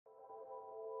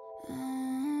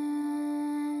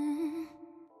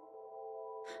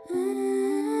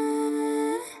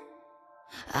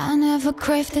I never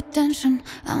craved attention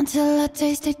until I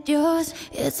tasted yours.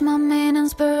 It's my main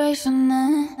inspiration.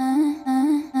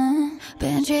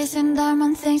 Been chasing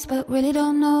diamond things, but really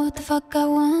don't know what the fuck I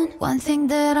want. One thing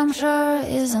that I'm sure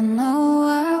is I know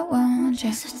I want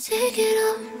you. So take it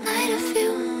all night if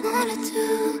you wanted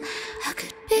to. I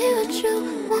could be with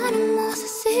you, wanting more, so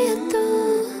see it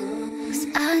through. 'Cause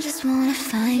I just wanna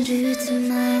find you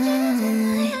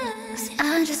tonight. 'Cause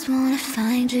I just wanna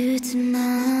find you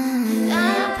tonight.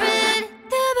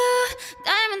 Unpredictable,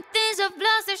 diamond things have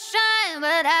lost their shine,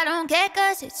 but I don't care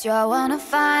 'cause it's you I wanna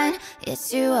find.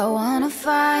 It's you I wanna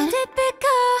find.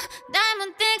 Typical,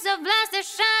 diamond things have lost their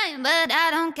shine, but I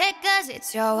don't care 'cause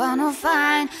it's you I wanna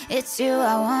find. It's you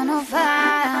I wanna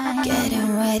find. Getting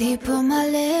ready, put my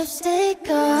lipstick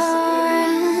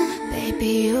on.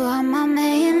 Baby, you are my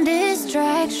main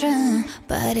distraction,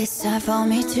 but it's time for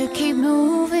me to keep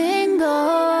moving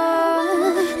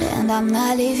on, and I'm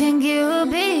not leaving you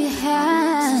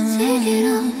behind. So take it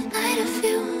all night if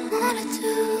you wanted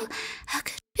to. I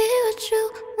could be with you,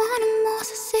 wanting more,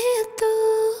 so see it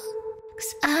through.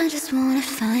 'Cause I just wanna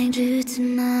find you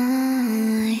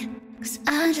tonight. 'Cause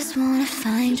I just wanna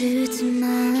find you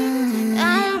tonight.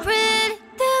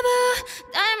 Unpredictable,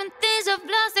 diamond things have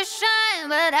lost their shine,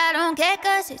 but I don't care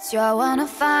 'cause it's you I wanna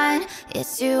find.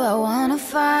 It's you I wanna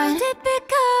find.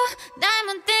 Typical,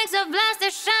 diamond things have lost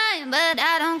their shine, but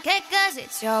I don't care 'cause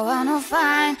it's you I wanna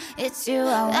find. It's you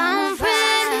I wanna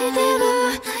find. Unpredictable,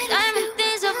 diamond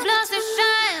things have lost their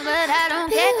shine, but I don't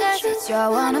care 'cause it's you I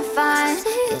wanna find.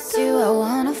 It's you I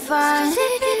wanna find.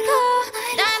 Typical,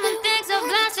 diamond things have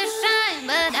lost their shine,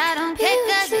 but I don't care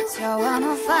 'cause it's you I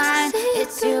wanna find.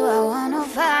 It's you I wanna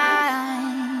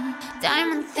find.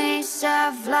 Diamond things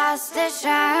have lost their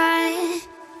shine.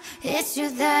 It's you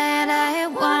that I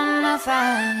wanna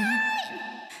find.